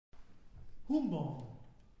Whom bomb?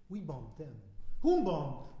 We bombed them. Whom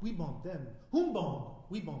bomb? We bombed them. Whom bomb?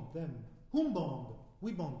 We bombed them. Whom bomb?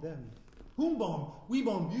 We bombed them. Whom bomb? We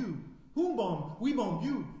bombed you. Whom bomb? We bombed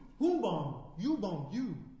you. Whom bomb? You bombed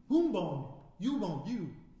you. Whom bomb? You bombed you.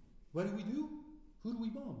 What do we do? Who do we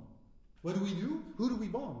bomb? What do we do? Who do we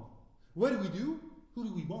bomb? What do we do? Who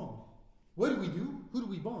do we bomb? What do we do? Who do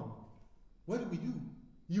we bomb? What do we do?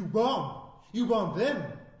 You bomb. You bomb them.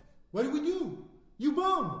 What do we do? You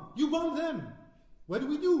bomb. You bomb them. What do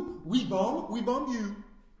we do? We bomb. We bomb you.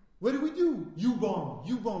 What do we do? You bomb.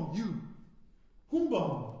 You bomb you. Whom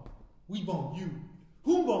bomb? We bomb you.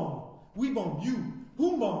 Whom bomb? We bomb you.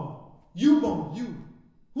 Whom bomb? You bomb you.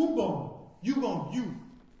 Whom bomb? You bomb you.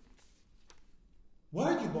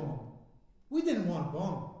 Why'd you bomb? We didn't want to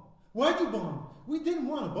bomb. Why'd you bomb? We didn't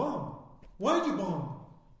want to bomb. Why'd you bomb?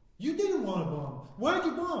 You didn't want to bomb. Why'd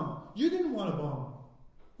you bomb? You didn't want to bomb.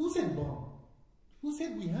 Who said bomb? Who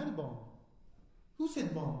said we had a bomb? Who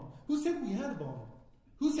said bomb? Who said we had a bomb?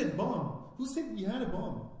 Who said bomb? Who said we had a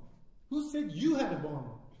bomb? Who said you had a bomb?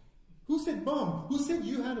 Who said bomb? Who said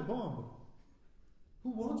you had a bomb?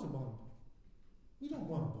 Who wants a bomb? We don't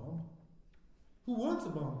want a bomb. Who wants a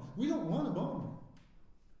bomb? We don't want a bomb.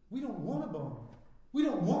 We don't want a bomb. We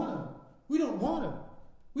don't want a. We don't want a.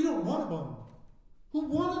 We don't want a bomb. Who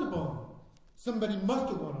wanted a bomb? Somebody must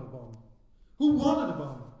have wanted a bomb. Who wanted a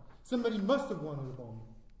bomb? Somebody must have wanted a bomb.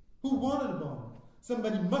 Who wanted a bomb?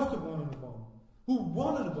 Somebody must have wanted a bomb. Who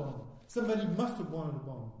wanted a bomb? Somebody must have wanted a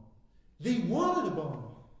bomb. They wanted a bomb.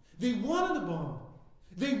 They wanted a bomb.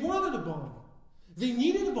 They wanted a bomb. They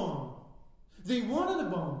needed a bomb. They wanted a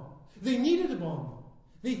bomb. They needed a bomb.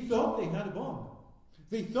 They thought they had a bomb.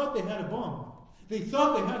 They thought they had a bomb. They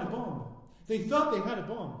thought they had a bomb. They thought they had a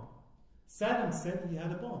bomb. Saddam said he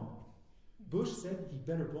had a bomb. Bush said he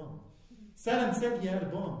better bomb. Saddam said he had a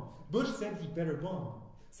bomb. Bush said he better bomb.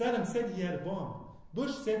 Saddam said he had a bomb.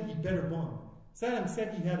 Bush said he better bomb. Saddam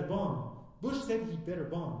said he had a bomb. Bush said he better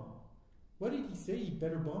bomb. What did he say he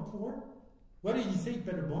better bomb for? What did he say he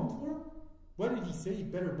better bomb for? What did he say he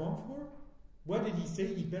better bomb for? What did he say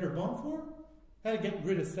he better bomb for? How to get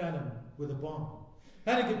rid of Saddam with a bomb.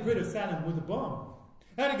 How to get rid of Saddam with a bomb.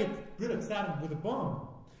 How to get rid of Saddam with a bomb.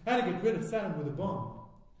 How to get rid of Saddam with a bomb.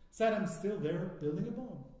 Saddam's still there building a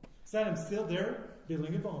bomb. Saddam's still there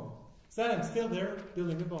building a bomb. Saddam's still there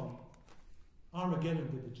building a bomb. Armageddon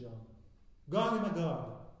did the job. Gog and Magog.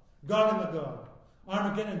 Gog and Magog.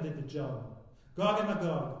 Armageddon did the job. Gog and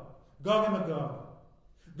Magog. Gog and Magog.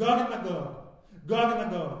 Gog and Magog. Gog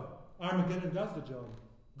and Magog. Armageddon does the job.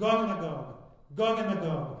 Gog and Magog. Gog and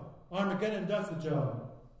Magog. Armageddon does the job.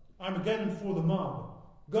 Armageddon for the mob.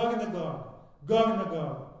 Gog and Magog. Gog and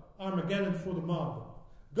Magog. Armageddon for the mob.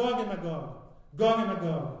 Gog and Magog. Gog and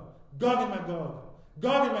Magog. Gog and Magog.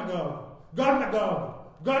 Gog and Magog. Gog and Magog.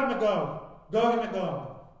 Gog and Magog. Gog and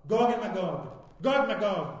Magog. Gog and Magog. Gog and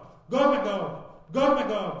Magog. Gog and Magog. Gog and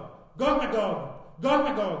Magog. Gog and Magog. Gog and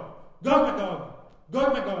Magog. Gog and Magog. Gog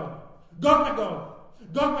and Magog. Gog and Magog.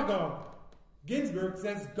 Gog and Magog. Ginsburgh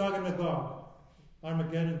says Gog and Magog.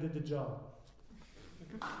 Armageddon did the job.